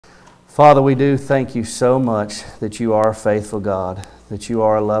Father, we do thank you so much that you are a faithful God, that you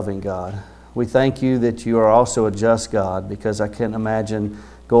are a loving God. We thank you that you are also a just God, because I can't imagine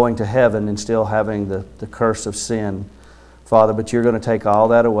going to heaven and still having the curse of sin, Father, but you're going to take all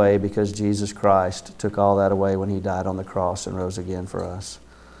that away because Jesus Christ took all that away when He died on the cross and rose again for us.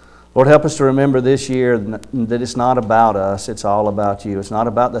 Lord, help us to remember this year that it's not about us, it's all about you. It's not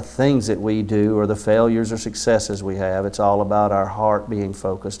about the things that we do or the failures or successes we have. It's all about our heart being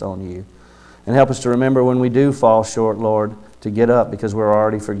focused on you. And help us to remember when we do fall short, Lord, to get up because we're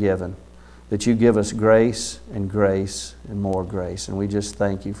already forgiven. That you give us grace and more grace. And we just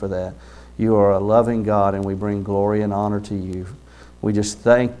thank you for that. You are a loving God, and we bring glory and honor to you. We just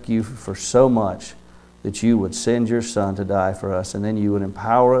thank you for so much that you would send your Son to die for us, and then you would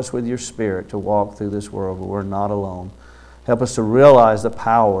empower us with your Spirit to walk through this world where we're not alone. Help us to realize the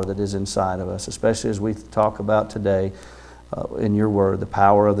power that is inside of us, especially as we talk about today in your word, the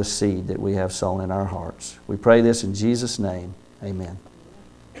power of the seed that we have sown in our hearts. We pray this in Jesus' name. Amen.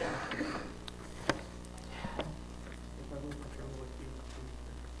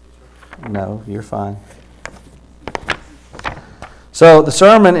 No, you're fine. So the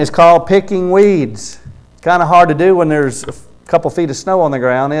sermon is called Picking Weeds. Kind of hard to do when there's a couple feet of snow on the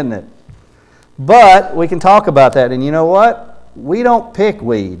ground, isn't it? But we can talk about that. And you know what? We don't pick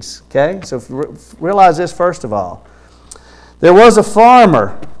weeds, okay? So realize this first of all. There was a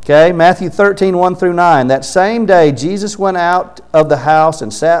farmer, okay? Matthew 13, 1 through 9. That same day, Jesus went out of the house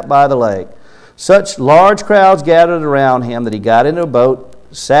and sat by the lake. Such large crowds gathered around him that he got into a boat,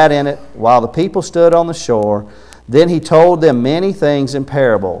 sat in it, while the people stood on the shore. Then he told them many things in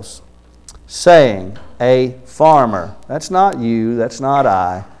parables, saying, a farmer, that's not you, that's not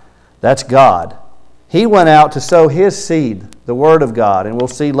I, that's God. He went out to sow his seed, the Word of God, and we'll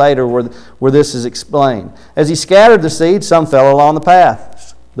see later where this is explained. As he scattered the seed, some fell along the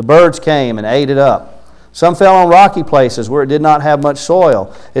paths. The birds came and ate it up. Some fell on rocky places where it did not have much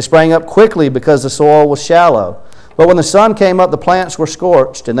soil. It sprang up quickly because the soil was shallow. But when the sun came up, the plants were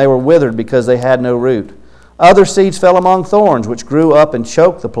scorched, and they were withered because they had no root. Other seeds fell among thorns, which grew up and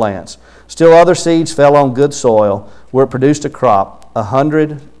choked the plants. Still other seeds fell on good soil, where it produced a crop,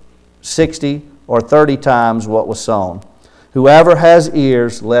 100, 60, or 30 times what was sown. Whoever has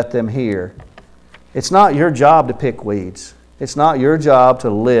ears, let them hear. It's not your job to pick weeds. It's not your job to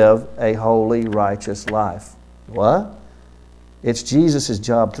live a holy, righteous life. What? It's Jesus'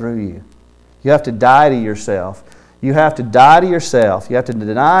 job through you. You have to die to yourself. You have to die to yourself. You have to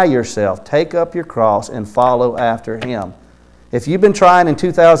deny yourself, take up your cross, and follow after Him. If you've been trying in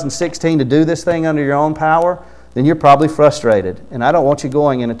 2016 to do this thing under your own power, then you're probably frustrated. And I don't want you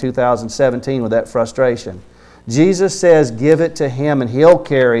going into 2017 with that frustration. Jesus says give it to Him and He'll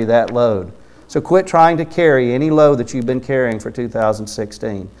carry that load. So quit trying to carry any load that you've been carrying for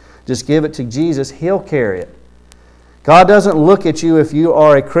 2016. Just give it to Jesus. He'll carry it. God doesn't look at you if you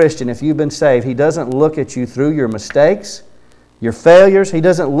are a Christian, if you've been saved. He doesn't look at you through your mistakes, your failures. He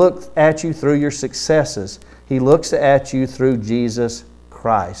doesn't look at you through your successes. He looks at you through Jesus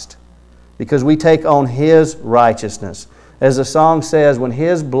Christ. Because we take on His righteousness. As the song says, when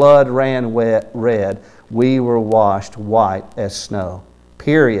His blood ran red, we were washed white as snow.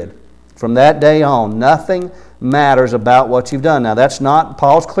 Period. From that day on, nothing matters about what you've done. Now that's not,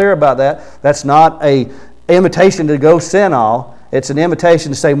 Paul's clear about that. That's not an invitation to go sin all. It's an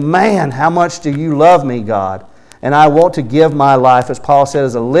invitation to say, man, how much do you love me, God? And I want to give my life, as Paul said,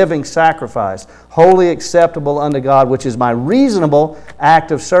 as a living sacrifice, wholly acceptable unto God, which is my reasonable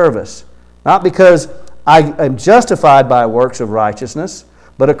act of service. Not because I am justified by works of righteousness,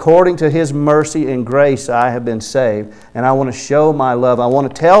 but according to His mercy and grace I have been saved. And I want to show my love. I want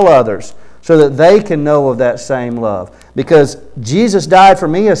to tell others so that they can know of that same love. Because Jesus died for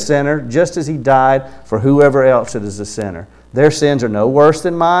me a sinner just as He died for whoever else that is a sinner. Their sins are no worse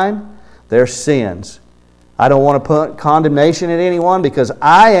than mine. They're sins. I don't want to put condemnation at anyone because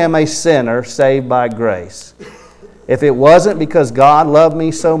I am a sinner saved by grace. If it wasn't because God loved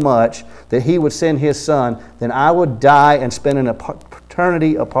me so much that He would send His Son, then I would die and spend an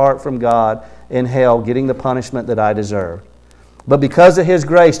eternity apart from God in hell getting the punishment that I deserve. But because of His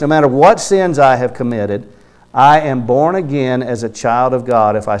grace, no matter what sins I have committed, I am born again as a child of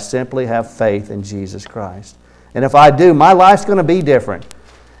God if I simply have faith in Jesus Christ. And if I do, my life's going to be different.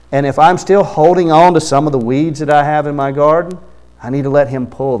 And if I'm still holding on to some of the weeds that I have in my garden, I need to let Him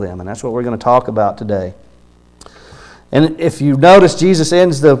pull them. And that's what we're going to talk about today. And if you notice, Jesus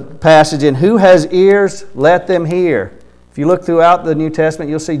ends the passage in, who has ears, let them hear. If you look throughout the New Testament,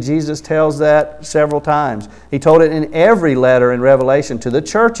 you'll see Jesus tells that several times. He told it in every letter in Revelation to the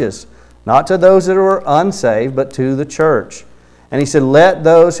churches, not to those that are unsaved, but to the church. And he said, let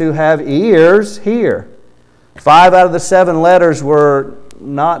those who have ears hear. 5 out of the 7 letters were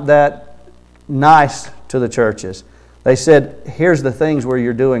not that nice to the churches. They said, here's the things where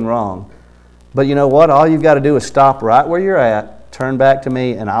you're doing wrong. But you know what? All you've got to do is stop right where you're at, turn back to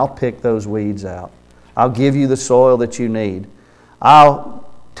me, and I'll pick those weeds out. I'll give you the soil that you need. I'll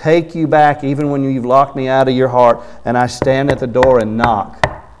take you back even when you've locked me out of your heart, and I stand at the door and knock.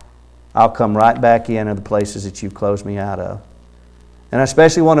 I'll come right back into the places that you've closed me out of. And I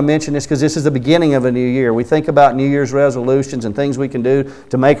especially want to mention this because this is the beginning of a new year. We think about New Year's resolutions and things we can do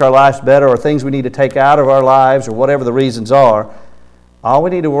to make our lives better, or things we need to take out of our lives, or whatever the reasons are. All we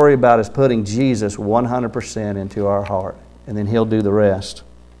need to worry about is putting Jesus 100% into our heart, and then He'll do the rest.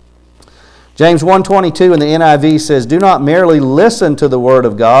 James 1:22 in the NIV says, do not merely listen to the Word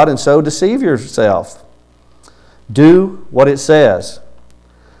of God and so deceive yourself. Do what it says.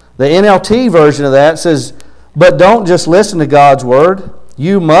 The NLT version of that says, but don't just listen to God's Word.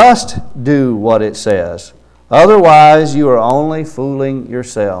 You must do what it says. Otherwise, you are only fooling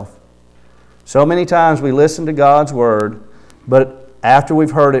yourself. So many times we listen to God's Word, but after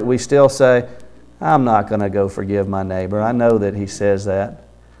we've heard it, we still say, I'm not going to go forgive my neighbor. I know that He says that.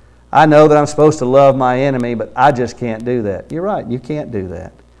 I know that I'm supposed to love my enemy, but I just can't do that. You're right, you can't do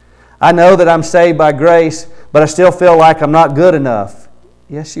that. I know that I'm saved by grace, but I still feel like I'm not good enough.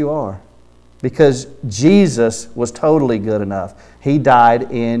 Yes, you are. Because Jesus was totally good enough. He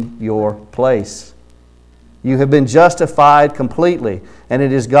died in your place. You have been justified completely, and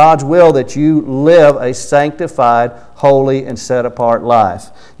it is God's will that you live a sanctified, holy, and set-apart life.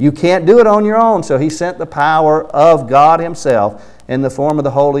 You can't do it on your own, so He sent the power of God Himself in the form of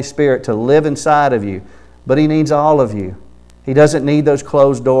the Holy Spirit to live inside of you. But He needs all of you. He doesn't need those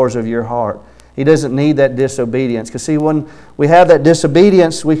closed doors of your heart. He doesn't need that disobedience. Because see, when we have that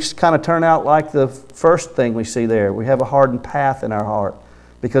disobedience, we kind of turn out like the first thing we see there. We have a hardened path in our heart.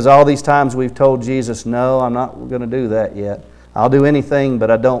 Because all these times we've told Jesus, no, I'm not going to do that yet. I'll do anything,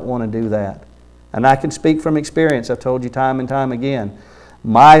 but I don't want to do that. And I can speak from experience. I've told you time and time again.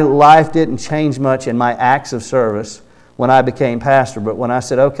 My life didn't change much in my acts of service when I became pastor. But when I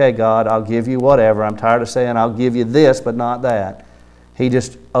said, okay, God, I'll give you whatever. I'm tired of saying I'll give you this, but not that. He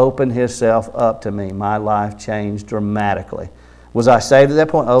just opened Himself up to me. My life changed dramatically. Was I saved at that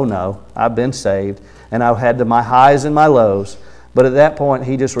point? Oh, no. I've been saved. And I've had my highs and my lows. But at that point,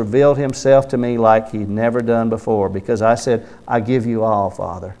 He just revealed Himself to me like He'd never done before. Because I said, I give you all,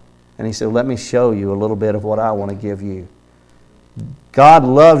 Father. And He said, let me show you a little bit of what I want to give you. God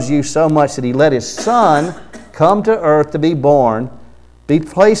loves you so much that He let His Son come to earth to be born, be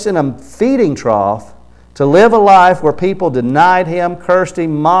placed in a feeding trough, to live a life where people denied Him, cursed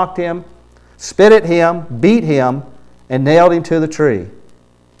Him, mocked Him, spit at Him, beat Him, and nailed Him to the tree.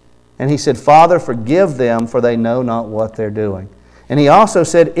 And He said, Father, forgive them, for they know not what they're doing. And He also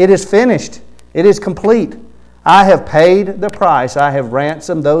said, it is finished. It is complete. I have paid the price. I have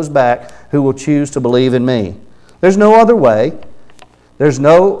ransomed those back who will choose to believe in me. There's no other way. There's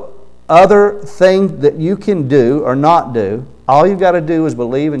no other thing that you can do or not do. All you've got to do is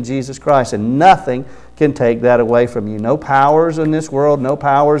believe in Jesus Christ, and nothing can take that away from you. No powers in this world, no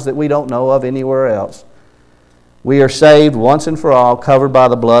powers that we don't know of anywhere else. We are saved once and for all, covered by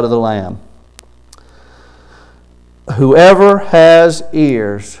the blood of the Lamb. Whoever has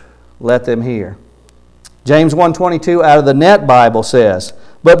ears, let them hear. James 1:22 out of the Net Bible says,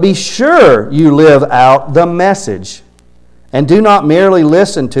 but be sure you live out the message, and do not merely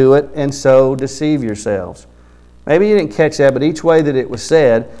listen to it and so deceive yourselves. Maybe you didn't catch that, but each way that it was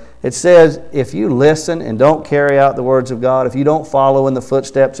said, it says if you listen and don't carry out the words of God, if you don't follow in the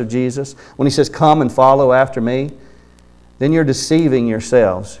footsteps of Jesus, when He says, come and follow after me, then you're deceiving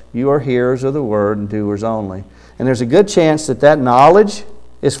yourselves. You are hearers of the word and doers only. And there's a good chance that that knowledge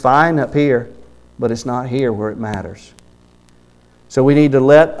is fine up here, but it's not here where it matters. So we need to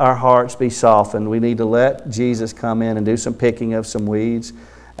let our hearts be softened. We need to let Jesus come in and do some picking of some weeds,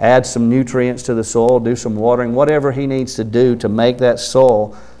 add some nutrients to the soil, do some watering, whatever He needs to do to make that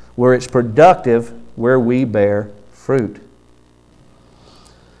soil where it's productive, where we bear fruit.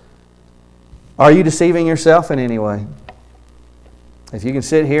 Are you deceiving yourself in any way? If you can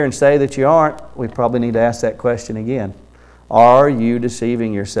sit here and say that you aren't, we probably need to ask that question again. Are you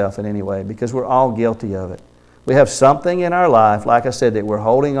deceiving yourself in any way? Because we're all guilty of it. We have something in our life, like I said, that we're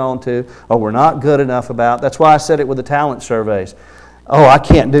holding on to or we're not good enough about. That's why I said it with the talent surveys. Oh, I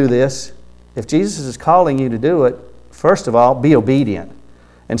can't do this. If Jesus is calling you to do it, first of all, be obedient.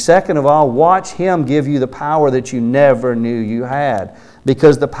 And second of all, watch Him give you the power that you never knew you had.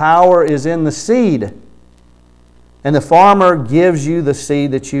 Because the power is in the seed. And the farmer gives you the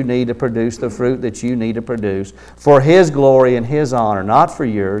seed that you need to produce the fruit that you need to produce for His glory and His honor, not for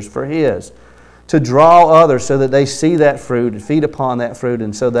yours, for His. To draw others so that they see that fruit and feed upon that fruit,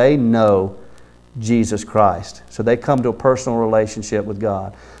 and so they know Jesus Christ. So they come to a personal relationship with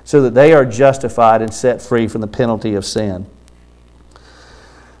God, so that they are justified and set free from the penalty of sin.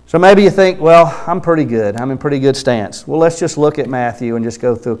 So maybe you think, well, I'm pretty good. I'm in pretty good stance. Well, let's just look at Matthew and just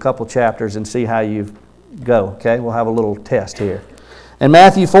go through a couple chapters and see how you go. Okay, we'll have a little test here. In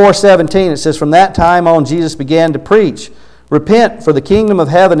Matthew 4:17, it says, "From that time on, Jesus began to preach, 'Repent, for the kingdom of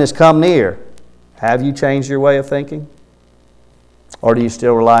heaven is come near.'" Have you changed your way of thinking? Or do you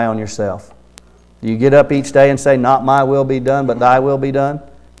still rely on yourself? Do you get up each day and say, "Not my will be done, but thy will be done"?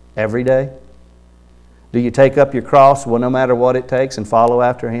 Every day? Do you take up your cross, well, no matter what it takes, and follow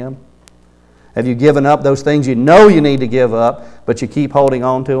after Him? Have you given up those things you know you need to give up, but you keep holding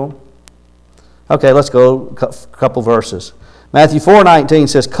on to them? Okay, let's go a couple verses. Matthew 4:19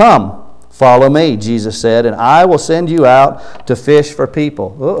 says, "Come, follow me," Jesus said, "and I will send you out to fish for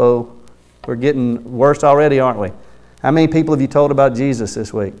people." Uh-oh. We're getting worse already, aren't we? How many people have you told about Jesus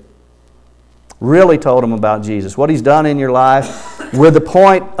this week? Really told them about Jesus, what He's done in your life, with the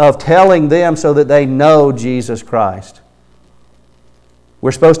point of telling them so that they know Jesus Christ.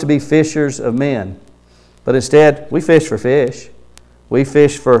 We're supposed to be fishers of men, but instead we fish for fish. We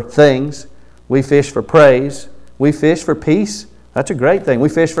fish for things. We fish for praise. We fish for peace. That's a great thing. We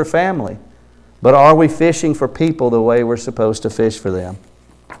fish for family. But are we fishing for people the way we're supposed to fish for them?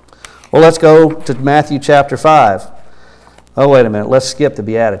 Well, let's go to Matthew chapter 5. Oh, wait a minute. Let's skip the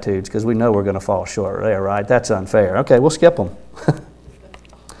Beatitudes because we know we're going to fall short there, right? That's unfair. Okay, we'll skip them.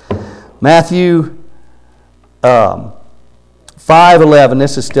 Matthew 5:11.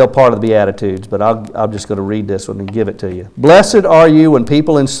 This is still part of the Beatitudes, but I'm just going to read this one and give it to you. "Blessed are you when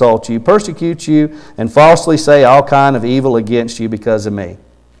people insult you, persecute you, and falsely say all kind of evil against you because of me."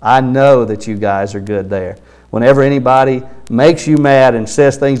 I know that you guys are good there. Whenever anybody makes you mad and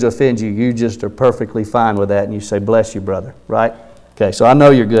says things to offend you, you just are perfectly fine with that, and you say, "Bless you, brother," right? Okay, so I know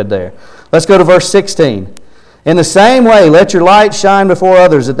you're good there. Let's go to verse 16. "In the same way, let your light shine before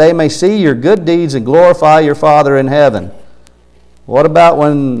others, that they may see your good deeds and glorify your Father in heaven." What about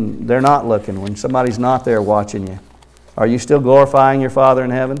when they're not looking, when somebody's not there watching you? Are you still glorifying your Father in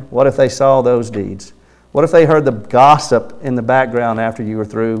heaven? What if they saw those deeds? What if they heard the gossip in the background after you were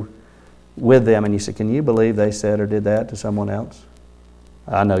through with them, and you said, "Can you believe they said or did that to someone else?"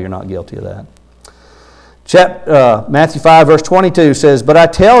 I know you're not guilty of that. Matthew 5 verse 22 says, "But I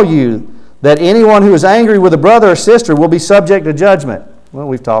tell you that anyone who is angry with a brother or sister will be subject to judgment." Well,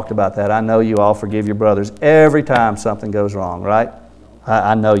 we've talked about that. I know you all forgive your brothers every time something goes wrong, right?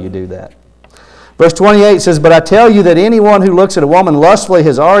 I know you do that. Verse 28 says, "But I tell you that anyone who looks at a woman lustfully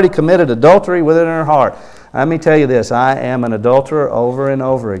has already committed adultery within her heart." Let me tell you this, I am an adulterer over and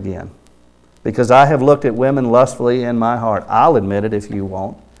over again, because I have looked at women lustfully in my heart. I'll admit it if you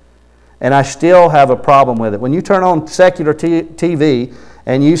won't. And I still have a problem with it. When you turn on secular TV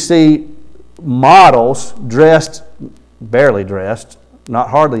and you see models dressed, barely dressed, not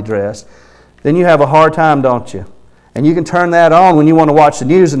hardly dressed, then you have a hard time, don't you? And you can turn that on when you want to watch the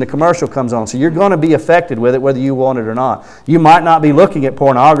news and the commercial comes on. So you're going to be affected with it whether you want it or not. You might not be looking at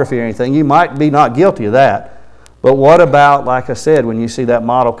pornography or anything. You might be not guilty of that. But what about, like I said, when you see that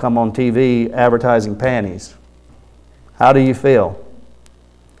model come on TV advertising panties? How do you feel?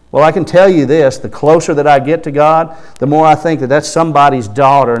 Well, I can tell you this, the closer that I get to God, the more I think that that's somebody's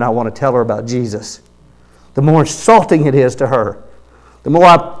daughter and I want to tell her about Jesus. The more insulting it is to her. The more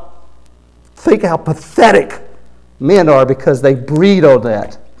I think how pathetic men are because they breed on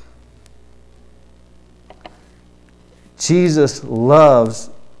that. Jesus loves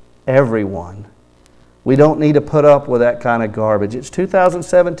everyone. We don't need to put up with that kind of garbage. It's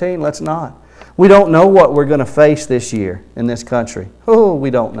 2017, let's not. We don't know what we're going to face this year in this country. Oh, we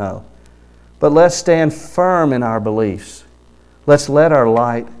don't know. But let's stand firm in our beliefs. Let's let our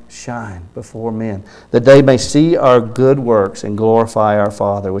light shine before men, that they may see our good works and glorify our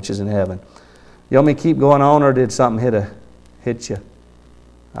Father which is in heaven. You want me to keep going on, or did something hit you?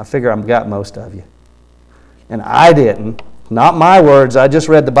 I figure I've got most of you. And I didn't. Not my words. I just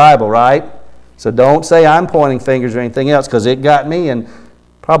read the Bible, right? So don't say I'm pointing fingers or anything else, because it got me, and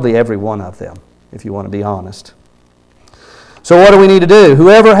probably every one of them, if you want to be honest. So what do we need to do?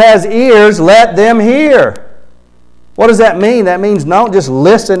 Whoever has ears, let them hear. What does that mean? That means don't just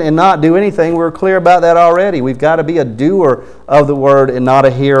listen and not do anything. We're clear about that already. We've got to be a doer of the word and not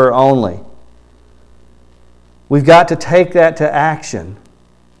a hearer only. We've got to take that to action.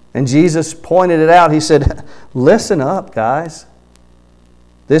 And Jesus pointed it out. He said, listen up, guys.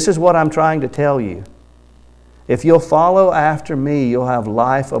 This is what I'm trying to tell you. If you'll follow after me, you'll have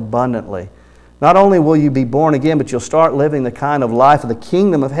life abundantly. Not only will you be born again, but you'll start living the kind of life of the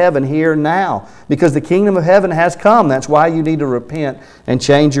kingdom of heaven here now. Because the kingdom of heaven has come. That's why you need to repent and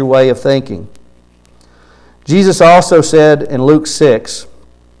change your way of thinking. Jesus also said in Luke 6,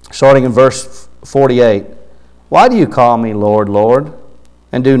 starting in verse 48, "Why do you call me Lord, Lord,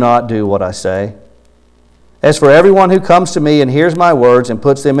 and do not do what I say? As for everyone who comes to me and hears my words and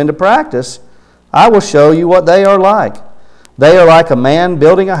puts them into practice, I will show you what they are like. They are like a man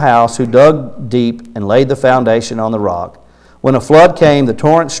building a house who dug deep and laid the foundation on the rock. When a flood came, the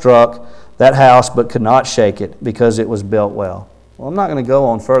torrent struck that house but could not shake it because it was built well." Well, I'm not going to go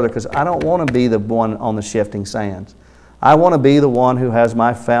on further because I don't want to be the one on the shifting sands. I want to be the one who has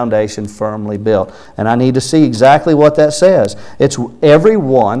my foundation firmly built. And I need to see exactly what that says. It's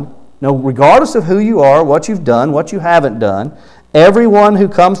everyone, no, regardless of who you are, what you've done, what you haven't done, everyone who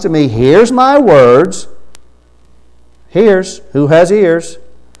comes to me hears my words, hears, who has ears,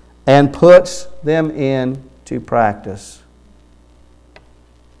 and puts them into practice.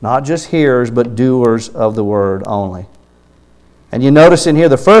 Not just hearers, but doers of the word only. And you notice in here,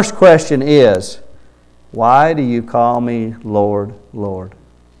 the first question is, why do you call me Lord, Lord?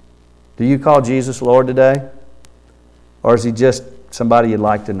 Do you call Jesus Lord today? Or is He just somebody you'd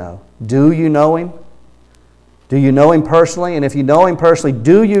like to know? Do you know Him? Do you know Him personally? And if you know Him personally,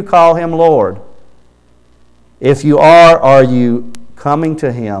 do you call Him Lord? If you are you coming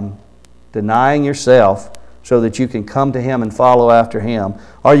to Him, denying yourself so that you can come to Him and follow after Him?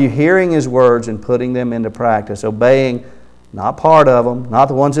 Are you hearing His words and putting them into practice, obeying not part of them, not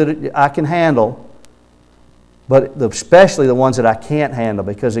the ones that I can handle, but especially the ones that I can't handle,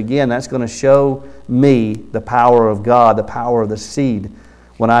 because again, that's going to show me the power of God, the power of the seed.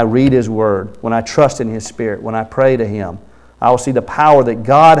 When I read His Word, when I trust in His Spirit, when I pray to Him, I will see the power that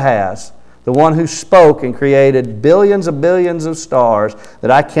God has, the one who spoke and created billions of stars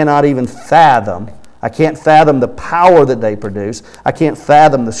that I cannot even fathom. I can't fathom the power that they produce. I can't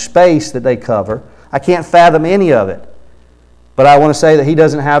fathom the space that they cover. I can't fathom any of it. But I want to say that He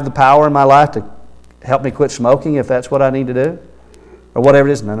doesn't have the power in my life to help me quit smoking if that's what I need to do, or whatever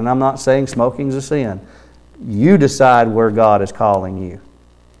it is. And I'm not saying smoking is a sin. You decide where God is calling you.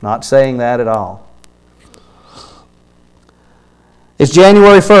 Not saying that at all. It's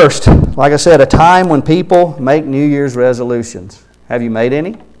January 1st. Like I said, a time when people make New Year's resolutions. Have you made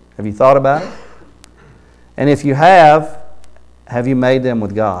any? Have you thought about it? And if you have you made them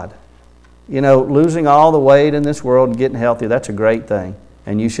with God? You know, losing all the weight in this world and getting healthy, that's a great thing.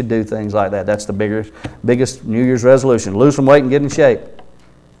 And you should do things like that. That's the biggest New Year's resolution. Lose some weight and get in shape.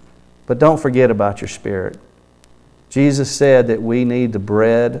 But don't forget about your spirit. Jesus said that we need the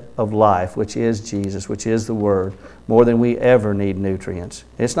bread of life, which is Jesus, which is the Word, more than we ever need nutrients.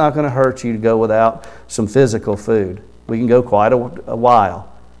 It's not going to hurt you to go without some physical food. We can go quite a while.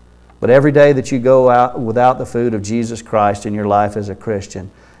 But every day that you go out without the food of Jesus Christ in your life as a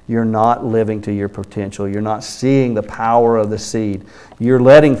Christian, you're not living to your potential. You're not seeing the power of the seed. You're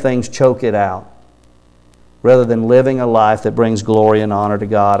letting things choke it out rather than living a life that brings glory and honor to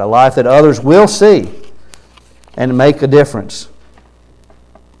God, a life that others will see and make a difference.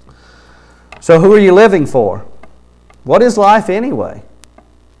 So who are you living for? What is life anyway?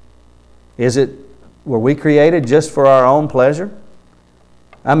 Were we created just for our own pleasure?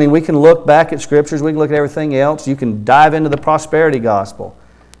 I mean, we can look back at Scriptures, we can look at everything else. You can dive into the prosperity gospel.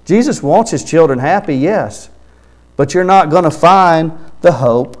 Jesus wants His children happy, yes. But you're not going to find the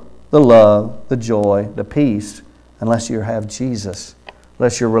hope, the love, the joy, the peace unless you have Jesus,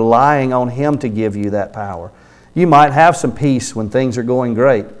 unless you're relying on Him to give you that power. You might have some peace when things are going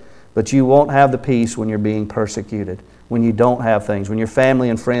great, but you won't have the peace when you're being persecuted, when you don't have things, when your family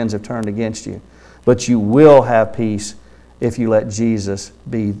and friends have turned against you. But you will have peace if you let Jesus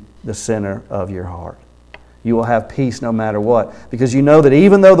be the center of your heart. You will have peace no matter what, because you know that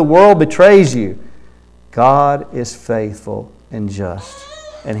even though the world betrays you, God is faithful and just,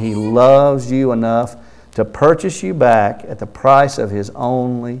 and He loves you enough to purchase you back at the price of His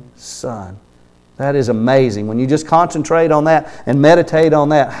only Son. That is amazing. When you just concentrate on that and meditate on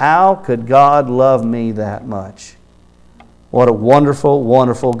that, how could God love me that much? What a wonderful,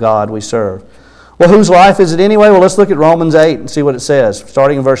 wonderful God we serve. Well, whose life is it anyway? Well, let's look at Romans 8 and see what it says,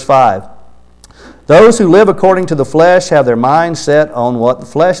 starting in verse 5. Those who live according to the flesh have their mind set on what the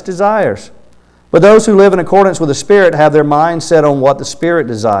flesh desires. But those who live in accordance with the Spirit have their mind set on what the Spirit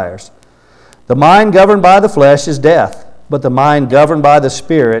desires. The mind governed by the flesh is death, but the mind governed by the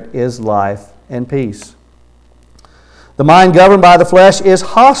Spirit is life and peace. The mind governed by the flesh is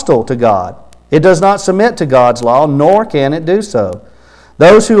hostile to God. It does not submit to God's law, nor can it do so.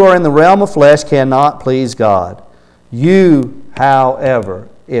 Those who are in the realm of flesh cannot please God. You, however,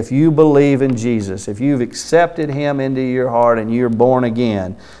 if you believe in Jesus, if you've accepted Him into your heart and you're born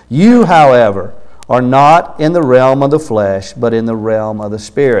again, you, however, are not in the realm of the flesh, but in the realm of the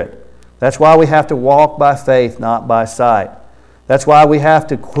Spirit. That's why we have to walk by faith, not by sight. That's why we have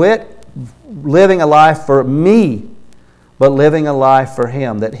to quit living a life for me, but living a life for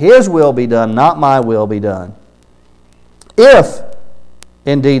Him, that His will be done, not my will be done. If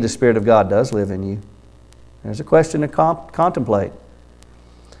indeed the Spirit of God does live in you. There's a question to contemplate.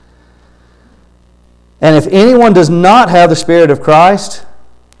 And if anyone does not have the Spirit of Christ,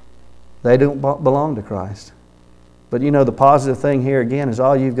 they don't belong to Christ. But you know, the positive thing here again is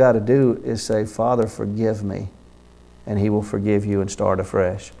all you've got to do is say, Father, forgive me. And He will forgive you and start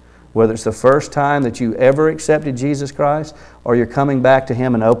afresh. Whether it's the first time that you ever accepted Jesus Christ or you're coming back to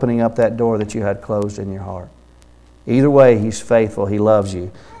Him and opening up that door that you had closed in your heart. Either way, He's faithful. He loves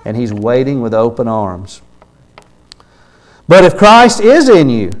you. And He's waiting with open arms. But if Christ is in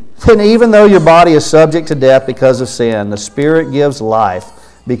you, then even though your body is subject to death because of sin, the Spirit gives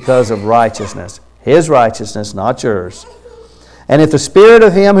life because of righteousness. His righteousness, not yours. And if the Spirit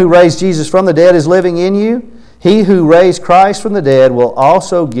of Him who raised Jesus from the dead is living in you, He who raised Christ from the dead will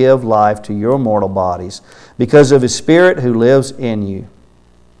also give life to your mortal bodies because of His Spirit who lives in you.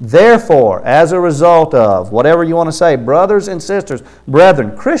 Therefore, as a result of, whatever you want to say, brothers and sisters,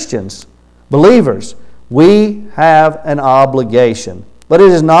 brethren, Christians, believers, we have an obligation. But it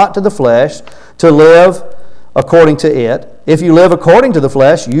is not to the flesh to live according to it. If you live according to the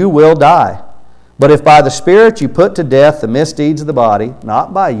flesh, you will die. But if by the Spirit you put to death the misdeeds of the body,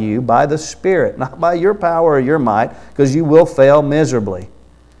 not by you, by the Spirit, not by your power or your might, because you will fail miserably.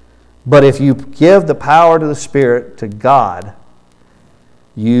 But if you give the power to the Spirit, to God,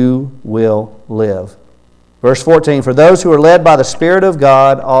 you will live. Verse 14, for those who are led by the Spirit of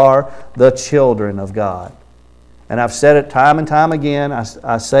God are the children of God. And I've said it time and time again.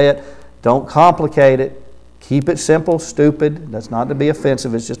 I say it, don't complicate it. Keep it simple, stupid. That's not to be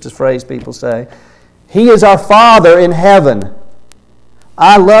offensive. It's just a phrase people say. He is our Father in heaven.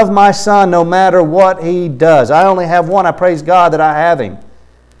 I love my son no matter what he does. I only have one. I praise God that I have him.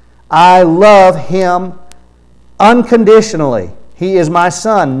 I love him unconditionally. He is my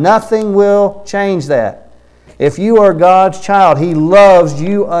son. Nothing will change that. If you are God's child, He loves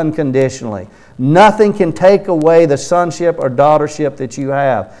you unconditionally. Nothing can take away the sonship or daughtership that you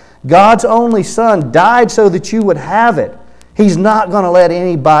have. God's only Son died so that you would have it. He's not going to let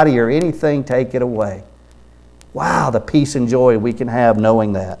anybody or anything take it away. Wow, the peace and joy we can have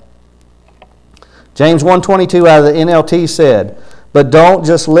knowing that. James 1:22 out of the NLT said, but don't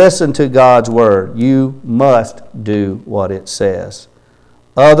just listen to God's Word. You must do what it says.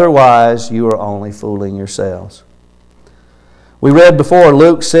 Otherwise, you are only fooling yourselves. We read before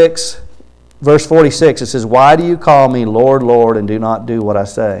Luke 6, verse 46. It says, why do you call me Lord, Lord, and do not do what I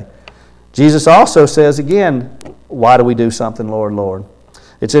say? Jesus also says again, why do we do something, Lord, Lord?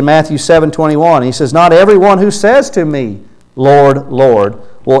 It's in Matthew 7:21. He says, not everyone who says to me, Lord, Lord,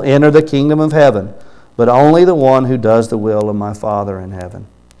 will enter the kingdom of heaven, but only the one who does the will of my Father in heaven.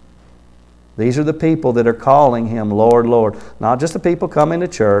 These are the people that are calling Him Lord, Lord. Not just the people coming to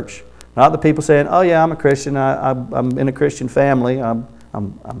church. Not the people saying, oh yeah, I'm a Christian. I'm in a Christian family. I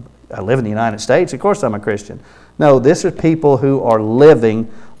live in the United States. Of course I'm a Christian. No, this is people who are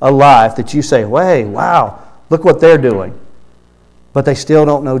living a life that you say, hey, wow, look what they're doing. But they still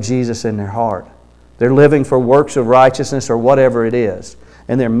don't know Jesus in their heart. They're living for works of righteousness or whatever it is.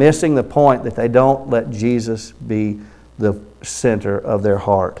 And they're missing the point that they don't let Jesus be the center of their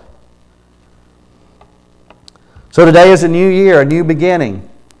heart. So today is a new year, a new beginning.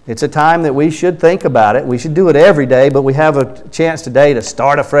 It's a time that we should think about it. We should do it every day, but we have a chance today to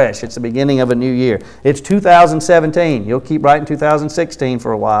start afresh. It's the beginning of a new year. It's 2017. You'll keep writing 2016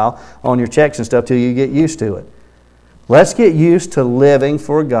 for a while on your checks and stuff till you get used to it. Let's get used to living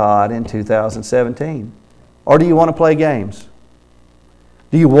for God in 2017. Or do you want to play games?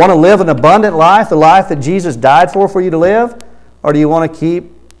 Do you want to live an abundant life, the life that Jesus died for you to live? Or do you want to keep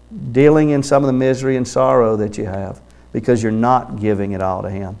dealing in some of the misery and sorrow that you have because you're not giving it all to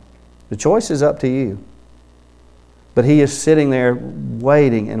Him? The choice is up to you. But He is sitting there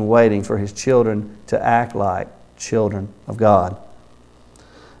waiting and waiting for His children to act like children of God.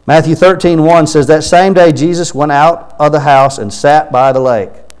 Matthew 13:1 says, that same day Jesus went out of the house and sat by the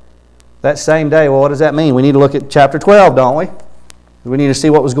lake. That same day, well, what does that mean? We need to look at chapter 12, don't we? We need to see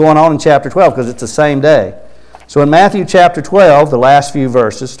what was going on in chapter 12 because it's the same day. So in Matthew chapter 12, the last few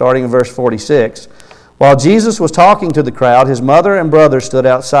verses, starting in verse 46, while Jesus was talking to the crowd, His mother and brother stood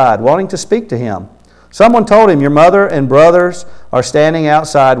outside, wanting to speak to Him. Someone told him, "Your mother and brothers are standing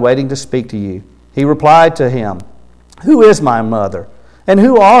outside waiting to speak to you." He replied to him, "Who is my mother, and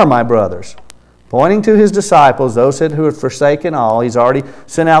who are my brothers?" Pointing to his disciples, those who had forsaken all, he's already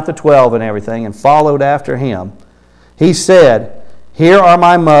sent out the 12 and everything, and followed after him. He said, "Here are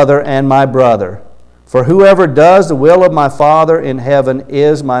my mother and my brother. For whoever does the will of my Father in heaven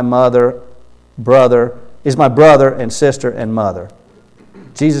is my brother and sister and mother."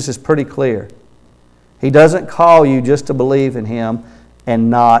 Jesus is pretty clear. He doesn't call you just to believe in Him and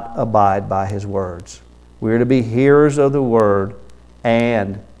not abide by His words. We're to be hearers of the Word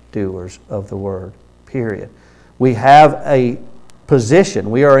and doers of the Word, period. We have a position.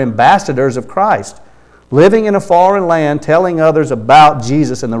 We are ambassadors of Christ, living in a foreign land, telling others about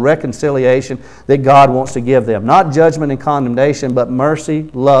Jesus and the reconciliation that God wants to give them. Not judgment and condemnation, but mercy,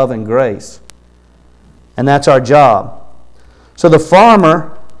 love, and grace. And that's our job. So the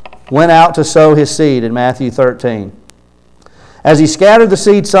farmer went out to sow his seed in Matthew 13. As he scattered the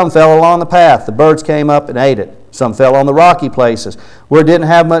seed, some fell along the path. The birds came up and ate it. Some fell on the rocky places where it didn't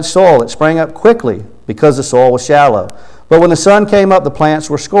have much soil. It sprang up quickly because the soil was shallow. But when the sun came up, the plants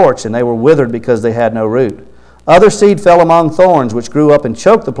were scorched, and they were withered because they had no root. Other seed fell among thorns, which grew up and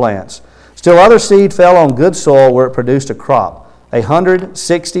choked the plants. Still other seed fell on good soil, where it produced a crop,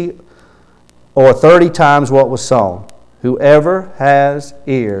 160 or 30 times what was sown. Whoever has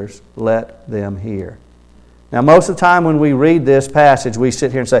ears, let them hear. Now, most of the time when we read this passage, we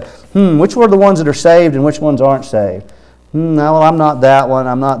sit here and say, which were the ones that are saved and which ones aren't saved? No, well, I'm not that one.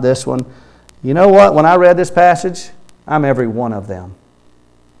 I'm not this one. You know what? When I read this passage, I'm every one of them.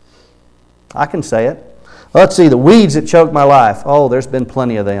 I can say it. Let's see, the weeds that choked my life. Oh, there's been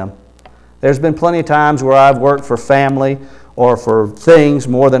plenty of them. There's been plenty of times where I've worked for family or for things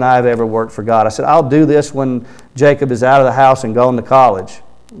more than I've ever worked for God. I said, I'll do this when Jacob is out of the house and going to college.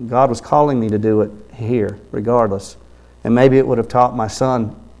 God was calling me to do it here, regardless. And maybe it would have taught my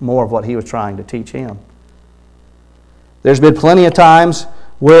son more of what he was trying to teach him. There's been plenty of times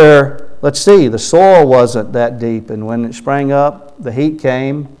where, let's see, the soil wasn't that deep, and when it sprang up, the heat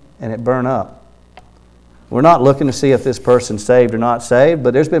came and it burned up. We're not looking to see if this person's saved or not saved,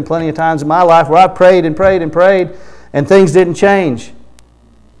 but there's been plenty of times in my life where I've prayed and prayed and prayed, and things didn't change.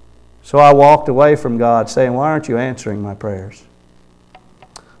 So I walked away from God saying, "Why aren't you answering my prayers?"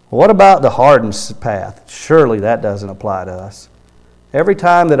 What about the hardened path? Surely that doesn't apply to us. Every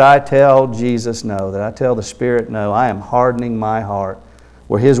time that I tell Jesus no, that I tell the Spirit no, I am hardening my heart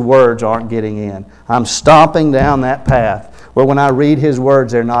where His words aren't getting in. I'm stomping down that path where when I read His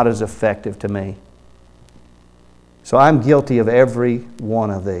words, they're not as effective to me. So I'm guilty of every one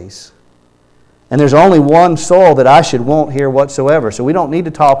of these. And there's only one soul that I should want here whatsoever. So we don't need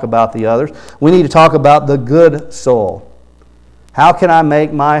to talk about the others. We need to talk about the good soul. How can I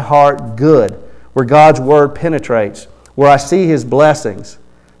make my heart good, where God's Word penetrates, where I see His blessings?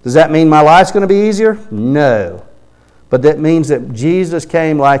 Does that mean my life's going to be easier? No. But that means that Jesus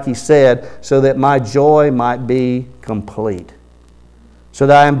came, like He said, so that my joy might be complete. So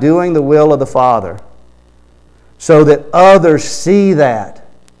that I am doing the will of the Father. So that others see that.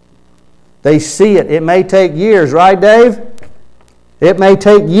 They see it. It may take years, right, Dave? It may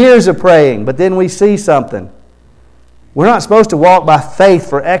take years of praying, but then we see something. We're not supposed to walk by faith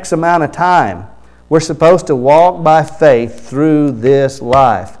for X amount of time. We're supposed to walk by faith through this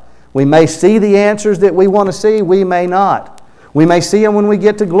life. We may see the answers that we want to see. We may not. We may see them when we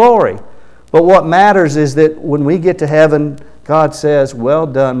get to glory. But what matters is that when we get to heaven, God says, "Well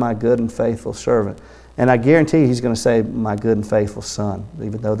done, my good and faithful servant." And I guarantee He's going to say, "My good and faithful son,"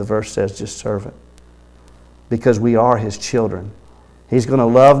 even though the verse says just servant. Because we are His children. He's going to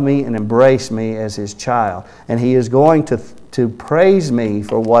love me and embrace me as His child. And He is going to praise me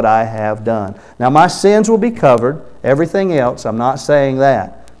for what I have done. Now, my sins will be covered. Everything else, I'm not saying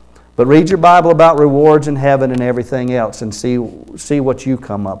that. But read your Bible about rewards in heaven and everything else and see what you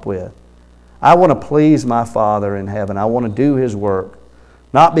come up with. I want to please my Father in heaven. I want to do His work.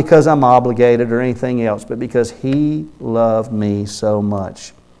 Not because I'm obligated or anything else, but because He loved me so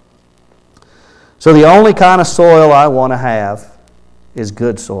much. So the only kind of soil I want to have is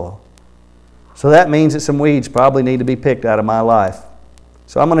good soil. So that means that some weeds probably need to be picked out of my life.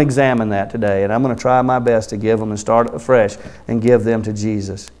 So I'm going to examine that today, and I'm going to try my best to give them and start afresh and give them to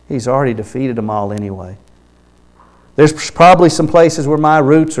Jesus. He's already defeated them all anyway. There's probably some places where my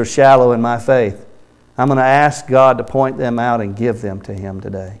roots are shallow in my faith. I'm going to ask God to point them out and give them to Him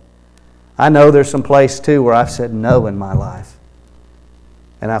today. I know there's some place too where I've said no in my life,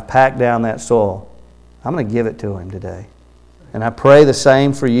 and I've packed down that soil. I'm going to give it to Him today. And I pray the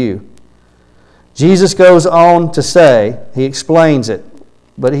same for you. Jesus goes on to say, He explains it.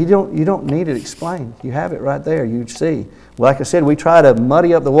 But you don't need it explained. You have it right there. You see. Like I said, we try to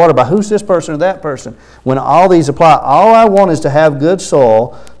muddy up the water by who's this person or that person. When all these apply, all I want is to have good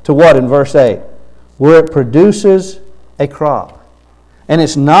soil to what in verse 8? Where it produces a crop. And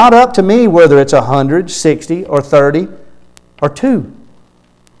it's not up to me whether it's 100, 60, or 30, or 2.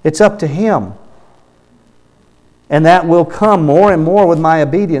 It's up to Him. And that will come more and more with my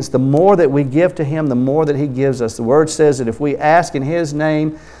obedience. The more that we give to Him, the more that He gives us. The Word says that if we ask in His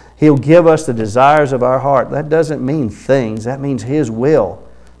name, He'll give us the desires of our heart. That doesn't mean things. That means His will.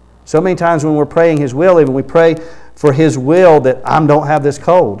 So many times when we're praying His will, even we pray for His will that I don't have this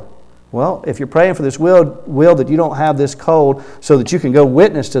cold. Well, if you're praying for this will that you don't have this cold so that you can go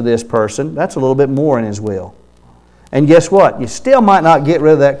witness to this person, that's a little bit more in His will. And guess what? You still might not get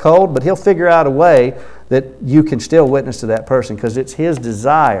rid of that cold, but He'll figure out a way that you can still witness to that person because it's His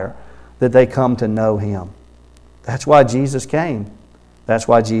desire that they come to know Him. That's why Jesus came. That's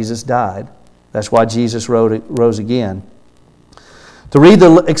why Jesus died. That's why Jesus rose again. To read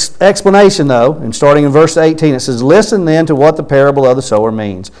the explanation, though, and starting in verse 18, it says, "Listen then to what the parable of the sower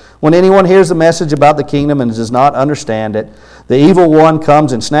means. When anyone hears the message about the kingdom and does not understand it, the evil one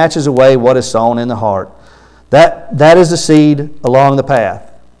comes and snatches away what is sown in the heart. That is the seed along the path."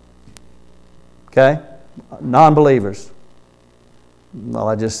 Okay? Non-believers. Well,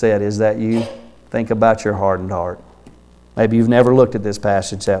 I just said, is that you? Think about your hardened heart. Maybe you've never looked at this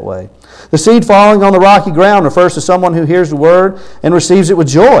passage that way. The seed falling on the rocky ground refers to someone who hears the word and receives it with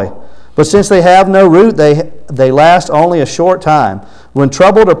joy. But since they have no root, they last only a short time. When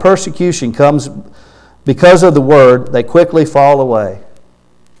trouble or persecution comes because of the word, they quickly fall away.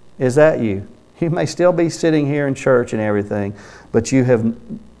 Is that you? You may still be sitting here in church and everything, but you have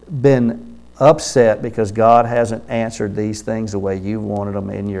been upset because God hasn't answered these things the way you wanted them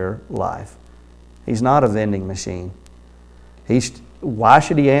in your life. He's not a vending machine. Why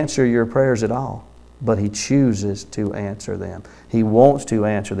should He answer your prayers at all? But He chooses to answer them. He wants to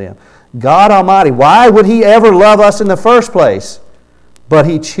answer them. God Almighty, why would He ever love us in the first place? But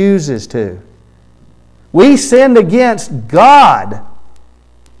He chooses to. We sinned against God,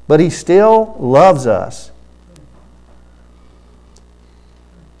 but He still loves us.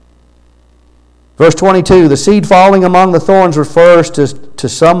 Verse 22, the seed falling among the thorns refers to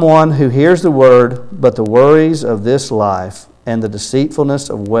someone who hears the word, but the worries of this life and the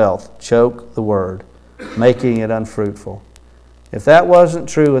deceitfulness of wealth choke the word, making it unfruitful. If that wasn't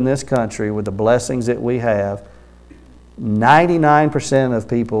true in this country with the blessings that we have, 99% of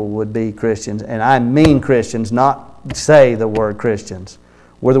people would be Christians, and I mean Christians, not say the word Christians,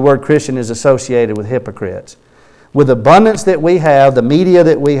 where the word Christian is associated with hypocrites. With the abundance that we have, the media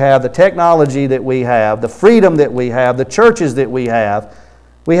that we have, the technology that we have, the freedom that we have, the churches that we have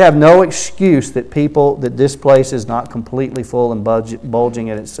no excuse that this place is not completely full and bulging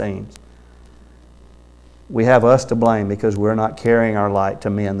at its seams. We have us to blame because we're not carrying our light to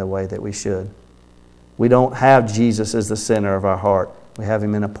men the way that we should. We don't have Jesus as the center of our heart. We have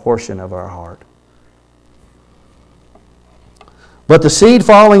Him in a portion of our heart. But the seed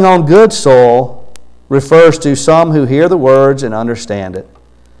falling on good soil refers to some who hear the words and understand it.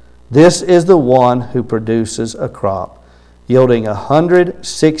 This is the one who produces a crop, yielding 100,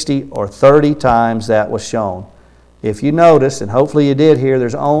 60, or 30 times that was shown. If you notice, and hopefully you did hear,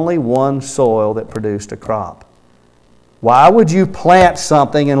 there's only one soil that produced a crop. Why would you plant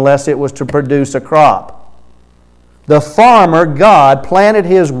something unless it was to produce a crop? The farmer, God, planted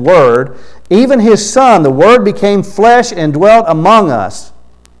His Word. Even His Son, the Word became flesh and dwelt among us.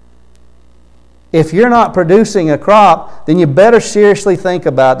 If you're not producing a crop, then you better seriously think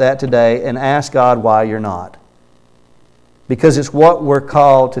about that today and ask God why you're not. Because it's what we're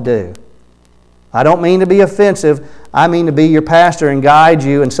called to do. I don't mean to be offensive. I mean to be your pastor and guide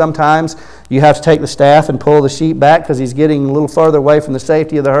you. And sometimes you have to take the staff and pull the sheep back because he's getting a little further away from the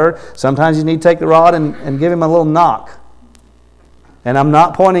safety of the herd. Sometimes you need to take the rod and give him a little knock. And I'm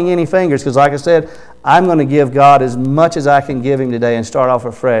not pointing any fingers because, like I said, I'm going to give God as much as I can give Him today and start off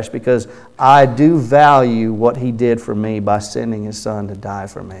afresh because I do value what He did for me by sending His Son to die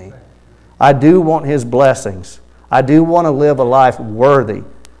for me. I do want His blessings. I do want to live a life worthy,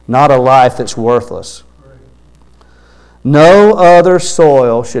 not a life that's worthless. No other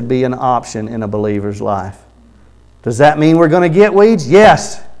soil should be an option in a believer's life. Does that mean we're going to get weeds?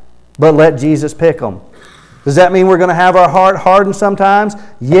 Yes, but let Jesus pick them. Does that mean we're going to have our heart hardened sometimes?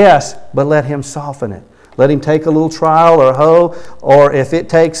 Yes, but let Him soften it. Let Him take a little trowel or hoe, or if it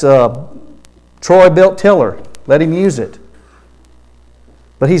takes a Troy-built tiller, let Him use it.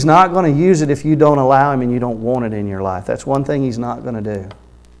 But He's not going to use it if you don't allow Him and you don't want it in your life. That's one thing He's not going to do.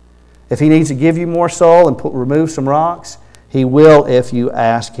 If He needs to give you more soul and remove some rocks, He will if you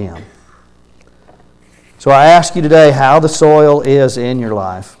ask Him. So I ask you today how the soil is in your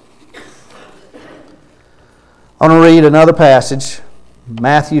life. I want to read another passage,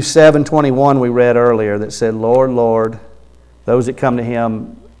 Matthew 7:21 we read earlier, that said, Lord, Lord, those that come to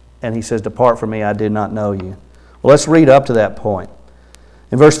Him, and He says, depart from me, I did not know you. Well, let's read up to that point.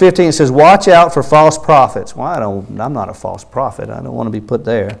 In verse 15 it says, watch out for false prophets. Well, I'm not a false prophet. I don't want to be put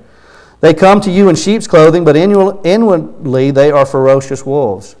there. They come to you in sheep's clothing, but inwardly they are ferocious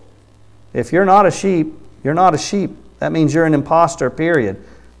wolves. If you're not a sheep, you're not a sheep. That means you're an imposter, period.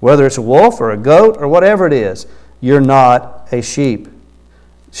 Whether it's a wolf or a goat or whatever it is, you're not a sheep.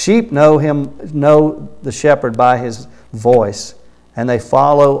 Sheep know the shepherd by his voice, and they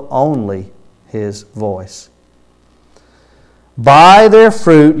follow only his voice. By their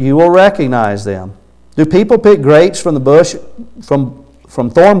fruit you will recognize them. Do people pick grapes from the bush, from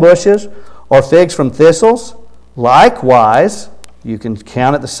thorn bushes, or figs from thistles? Likewise, you can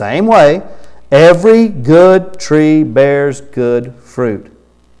count it the same way. Every good tree bears good fruit.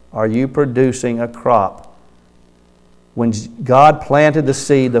 Are you producing a crop? When God planted the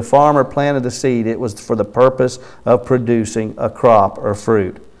seed, the farmer planted the seed, it was for the purpose of producing a crop or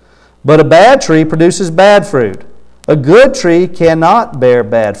fruit. But a bad tree produces bad fruit. A good tree cannot bear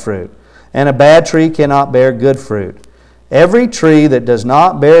bad fruit, and a bad tree cannot bear good fruit. Every tree that does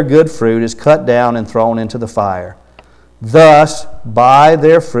not bear good fruit is cut down and thrown into the fire. Thus, by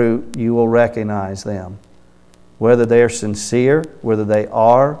their fruit you will recognize them, whether they are sincere, whether they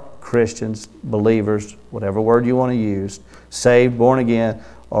are Christians, believers, whatever word you want to use, saved, born again,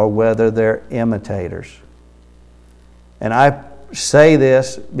 or whether they're imitators. And I say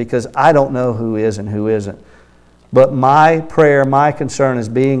this because I don't know who is and who isn't. But my prayer, my concern as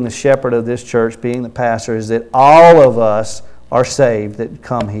being the shepherd of this church, being the pastor, is that all of us are saved that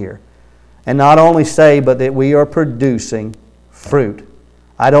come here. And not only saved, but that we are producing fruit.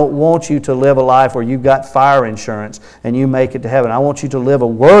 I don't want you to live a life where you've got fire insurance and you make it to heaven. I want you to live a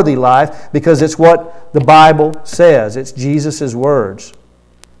worthy life because it's what the Bible says. It's Jesus' words.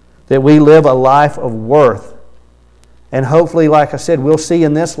 That we live a life of worth. And hopefully, like I said, we'll see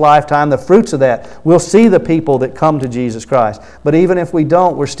in this lifetime the fruits of that. We'll see the people that come to Jesus Christ. But even if we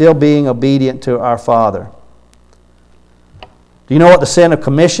don't, we're still being obedient to our Father. Do you know what the sin of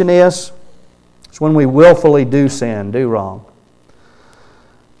commission is? It's when we willfully do sin, do wrong.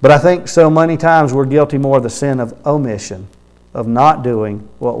 But I think so many times we're guilty more of the sin of omission, of not doing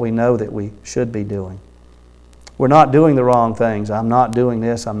what we know that we should be doing. We're not doing the wrong things. I'm not doing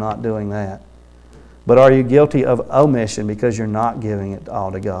this, I'm not doing that. But are you guilty of omission because you're not giving it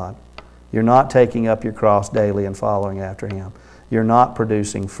all to God? You're not taking up your cross daily and following after Him. You're not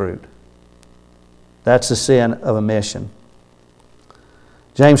producing fruit. That's the sin of omission.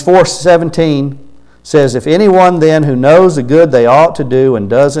 James 4:17 says, if anyone then who knows the good they ought to do and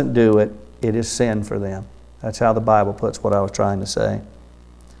doesn't do it, it is sin for them. That's how the Bible puts what I was trying to say.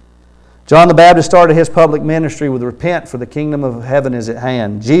 John the Baptist started his public ministry with repent, for the kingdom of heaven is at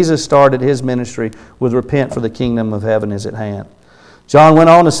hand. Jesus started his ministry with repent, for the kingdom of heaven is at hand. John went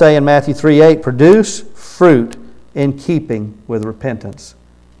on to say in Matthew 3:8, produce fruit in keeping with repentance.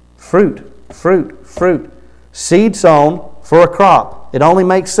 Fruit, fruit, fruit. Seed sown for a crop. It only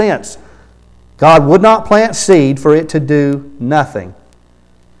makes sense. God would not plant seed for it to do nothing.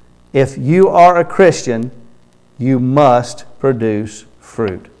 If you are a Christian, you must produce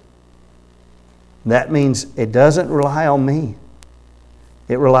fruit. That means it doesn't rely on me.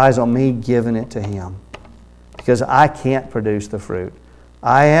 It relies on me giving it to Him. Because I can't produce the fruit.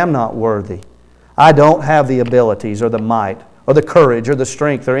 I am not worthy. I don't have the abilities or the might or the courage or the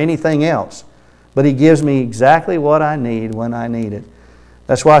strength or anything else. But He gives me exactly what I need when I need it.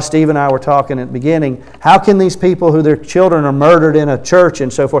 That's why Steve and I were talking at the beginning. How can these people who their children are murdered in a church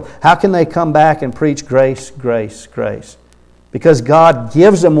and so forth, how can they come back and preach grace, grace, grace? Because God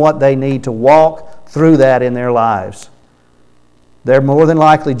gives them what they need to walk through that in their lives. They're more than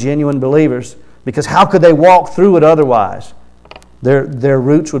likely genuine believers, because how could they walk through it otherwise? Their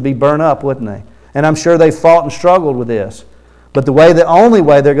roots would be burnt up, wouldn't they? And I'm sure they fought and struggled with this. But the only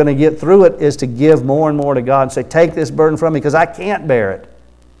way they're going to get through it is to give more and more to God and say, take this burden from me because I can't bear it.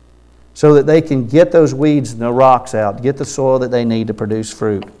 So that they can get those weeds and the rocks out, get the soil that they need to produce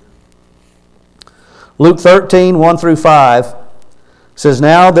fruit. Luke 13:1-5 says,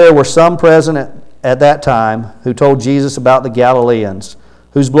 now there were some present at that time who told Jesus about the Galileans,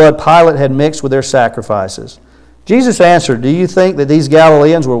 whose blood Pilate had mixed with their sacrifices. Jesus answered, do you think that these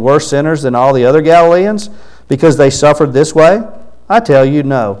Galileans were worse sinners than all the other Galileans because they suffered this way? I tell you,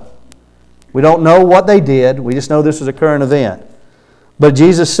 no. We don't know what they did. We just know this is a current event. But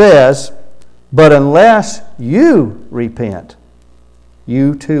Jesus says, But unless you repent,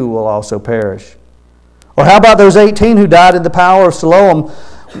 you too will also perish. Or how about those 18 who died in the power of Siloam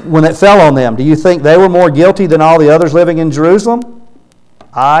when it fell on them? Do you think they were more guilty than all the others living in Jerusalem?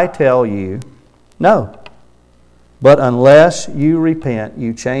 I tell you, no. But unless you repent,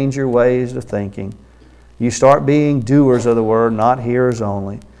 you change your ways of thinking, you start being doers of the word, not hearers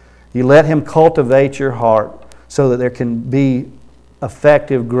only. You let Him cultivate your heart so that there can be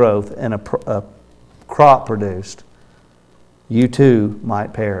effective growth and a crop produced. You too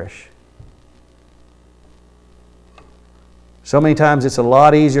might perish. So many times it's a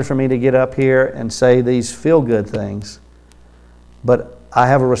lot easier for me to get up here and say these feel-good things. But I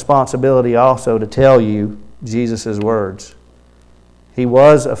have a responsibility also to tell you Jesus' words. He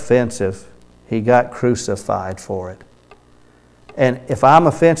was offensive. He got crucified for it. And if I'm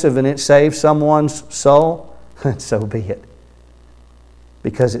offensive and it saves someone's soul, so be it.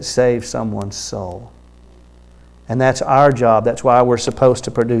 Because it saves someone's soul. And that's our job. That's why we're supposed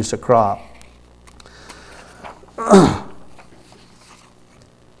to produce a crop. 2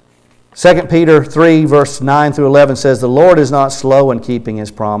 Peter 3, verse 9 through 11 says, "The Lord is not slow in keeping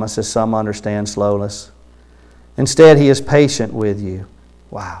His promise, as some understand slowness. Instead, He is patient with you."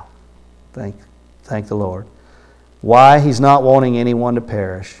 Wow. Thank the Lord. Why? He's not wanting anyone to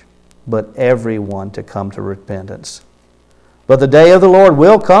perish, but everyone to come to repentance. But the day of the Lord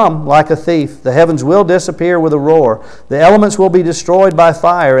will come like a thief. The heavens will disappear with a roar. The elements will be destroyed by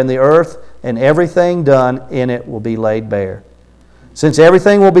fire, and the earth and everything done in it will be laid bare. Since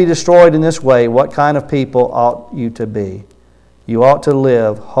everything will be destroyed in this way, what kind of people ought you to be? You ought to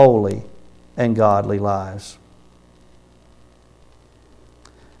live holy and godly lives.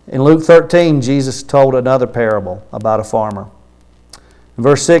 In Luke 13, Jesus told another parable about a farmer. In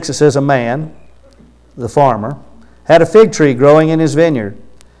verse 6 it says, "A man, the farmer, had a fig tree growing in his vineyard,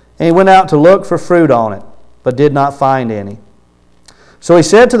 and he went out to look for fruit on it, but did not find any. So he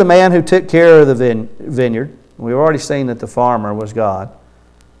said to the man who took care of the vineyard," we've already seen that the farmer was God.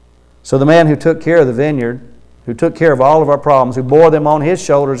 So the man who took care of the vineyard, who took care of all of our problems, who bore them on His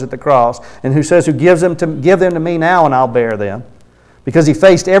shoulders at the cross, and who says, "Give them to me now and I'll bear them," because He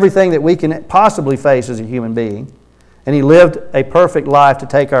faced everything that we can possibly face as a human being, and He lived a perfect life to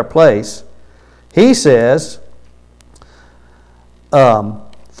take our place. He says, here's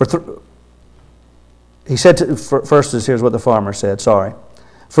what the farmer said,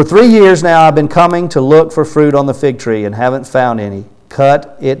 "For 3 years now I've been coming to look for fruit on the fig tree and haven't found any.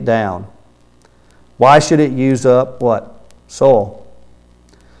 Cut it down. Why should it use up what? Soil?"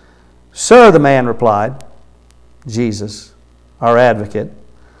 "Sir," the man replied, Jesus, our advocate,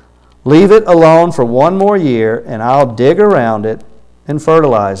 "leave it alone for 1 more year and I'll dig around it and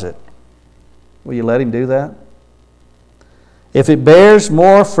fertilize it." Will you let him do that? "If it bears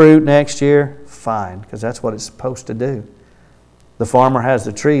more fruit next year, fine," because that's what it's supposed to do. The farmer has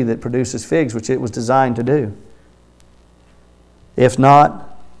the tree that produces figs, which it was designed to do. "If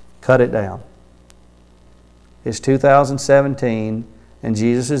not, cut it down." It's 2017, and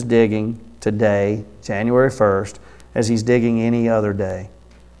Jesus is digging today, January 1st, as He's digging any other day,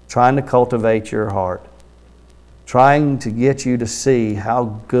 trying to cultivate your heart, trying to get you to see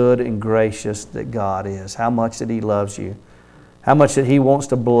how good and gracious that God is, how much that He loves you, how much that He wants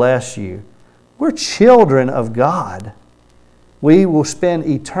to bless you. We're children of God. We will spend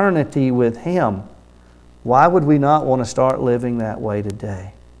eternity with Him. Why would we not want to start living that way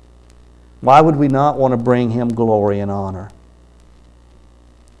today? Why would we not want to bring Him glory and honor?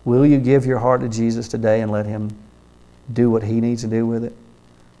 Will you give your heart to Jesus today and let Him do what He needs to do with it?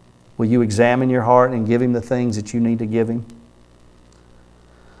 Will you examine your heart and give Him the things that you need to give Him?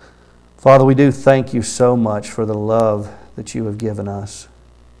 Father, we do thank You so much for the love that You have given us.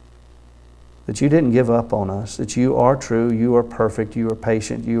 That You didn't give up on us. That You are true, You are perfect, You are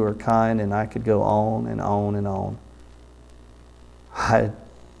patient, You are kind, and I could go on and on and on.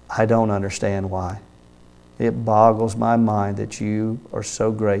 I don't understand why. It boggles my mind that You are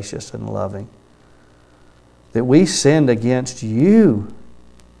so gracious and loving. That we sinned against You,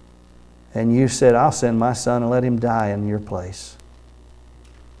 and You said, "I'll send My Son and let Him die in your place."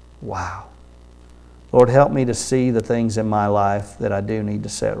 Wow. Lord, help me to see the things in my life that I do need to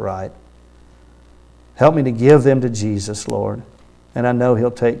set right. Help me to give them to Jesus, Lord. And I know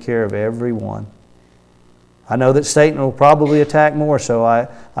He'll take care of every one. I know that Satan will probably attack more, so I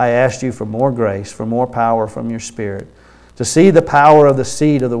asked You for more grace, for more power from Your Spirit. To see the power of the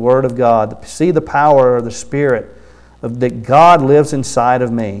seed of the Word of God, to see the power of the Spirit, that God lives inside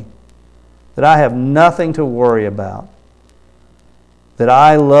of me, that I have nothing to worry about, that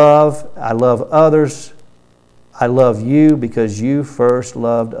I love others, I love you because you first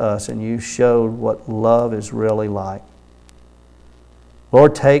loved us and you showed what love is really like.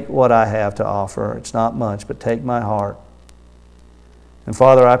 Lord, take what I have to offer. It's not much, but take my heart. And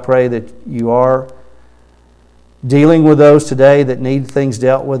Father, I pray that you are dealing with those today that need things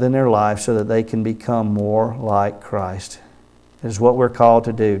dealt with in their life so that they can become more like Christ. It is what we're called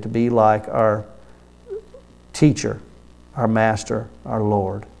to do, to be like our teacher, our master, our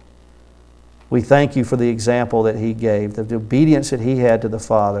Lord. We thank you for the example that he gave, the obedience that he had to the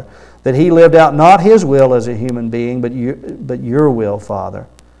Father, that he lived out not his will as a human being, but your will, Father,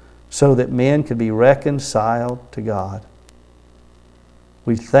 so that men could be reconciled to God.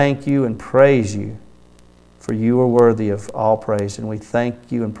 We thank you and praise you, for you are worthy of all praise, and we thank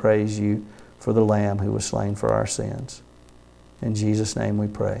you and praise you for the Lamb who was slain for our sins. In Jesus' name we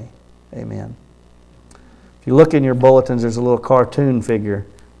pray. Amen. If you look in your bulletins, there's a little cartoon figure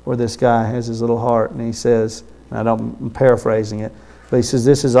where this guy has his little heart, and he says, and I'm paraphrasing it, but he says,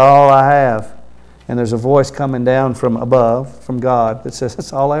 "This is all I have." And there's a voice coming down from above, from God, that says,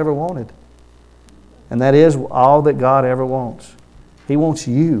 "That's all I ever wanted." And that is all that God ever wants. He wants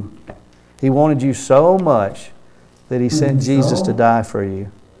you. He wanted you so much that he sent Jesus to die for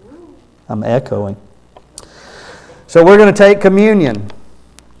you. I'm echoing. So we're going to take communion.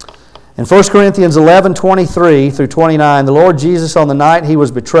 In 1 Corinthians 11:23 through 29, the Lord Jesus, on the night he was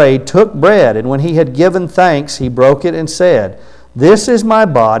betrayed, took bread, and when he had given thanks, he broke it and said, "This is my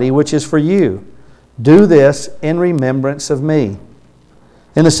body, which is for you. Do this in remembrance of me."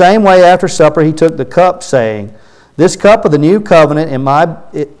 In the same way, after supper, he took the cup, saying, This cup is a new covenant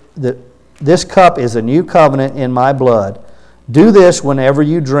in my blood. Do this whenever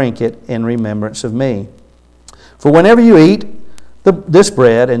you drink it in remembrance of me. For whenever you eat this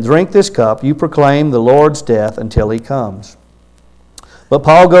bread and drink this cup, you proclaim the Lord's death until he comes. But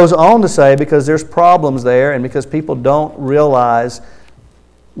Paul goes on to say, because there's problems there and because people don't realize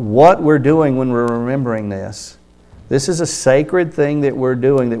what we're doing when we're remembering this. This is a sacred thing that we're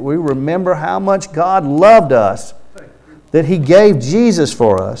doing, that we remember how much God loved us, that he gave Jesus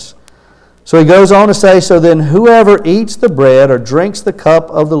for us. So he goes on to say, so then whoever eats the bread or drinks the cup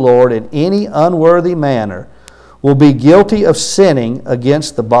of the Lord in any unworthy manner will be guilty of sinning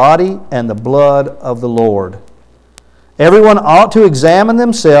against the body and the blood of the Lord. Everyone ought to examine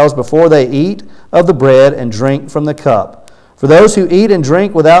themselves before they eat of the bread and drink from the cup. For those who eat and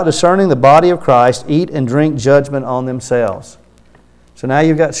drink without discerning the body of Christ eat and drink judgment on themselves. So now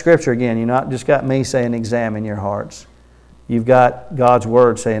you've got Scripture again. You've not just got me saying examine your hearts. You've got God's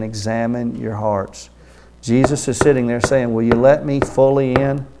Word saying examine your hearts. Jesus is sitting there saying, will you let me fully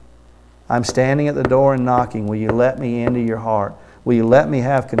in? I'm standing at the door and knocking. Will you let me into your heart? Will you let me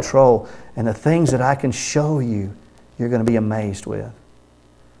have control? And the things that I can show you, you're going to be amazed with.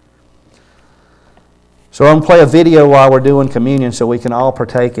 So I'm going to play a video while we're doing communion so we can all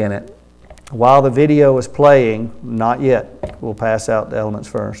partake in it. While the video is playing, not yet, we'll pass out the elements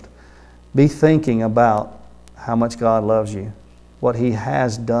first. Be thinking about how much God loves you, what he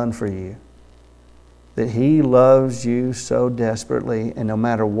has done for you. That he loves you so desperately, and no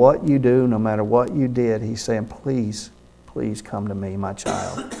matter what you do, no matter what you did, he's saying, please, please come to me, my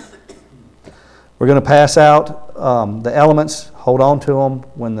child. We're going to pass out the elements. Hold on to them.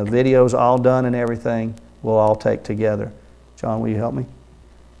 When the video's all done and everything, we'll all take together. John, will you help me?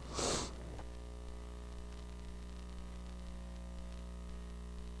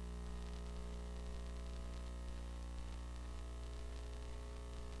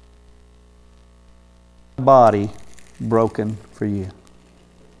 Body broken for you.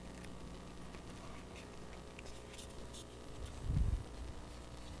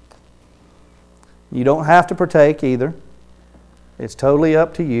 You don't have to partake either. It's totally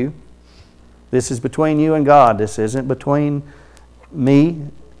up to you. This is between you and God. This isn't between me.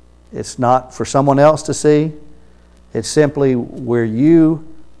 It's not for someone else to see. It's simply where you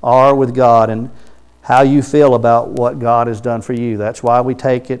are with God and how you feel about what God has done for you. That's why we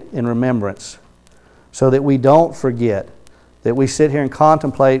take it in remembrance. So that we don't forget, that we sit here and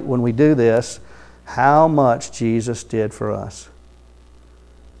contemplate when we do this, how much Jesus did for us.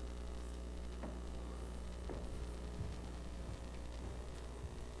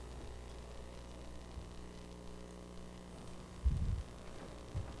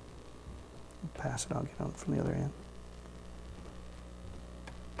 Pass it, I'll get on from the other end.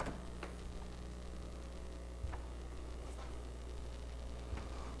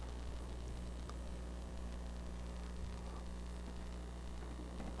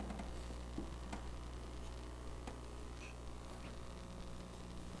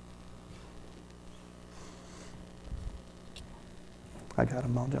 I got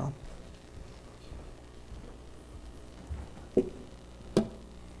them all, John.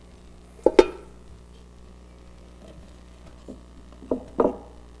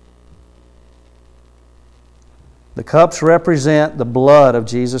 The cups represent the blood of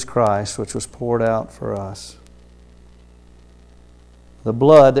Jesus Christ, which was poured out for us. The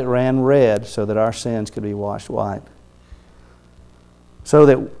blood that ran red so that our sins could be washed white. So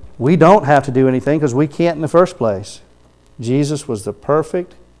that we don't have to do anything because we can't in the first place. Jesus was the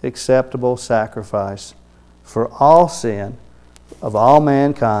perfect, acceptable sacrifice for all sin of all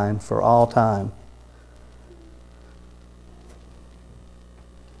mankind for all time.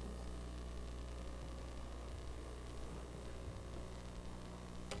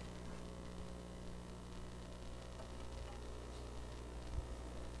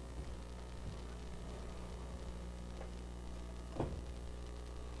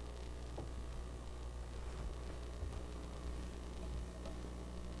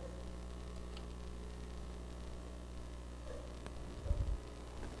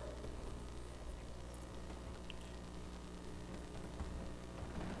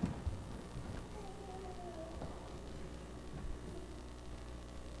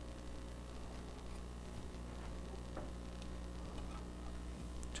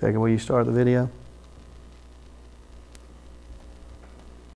 Jacob, will you start the video?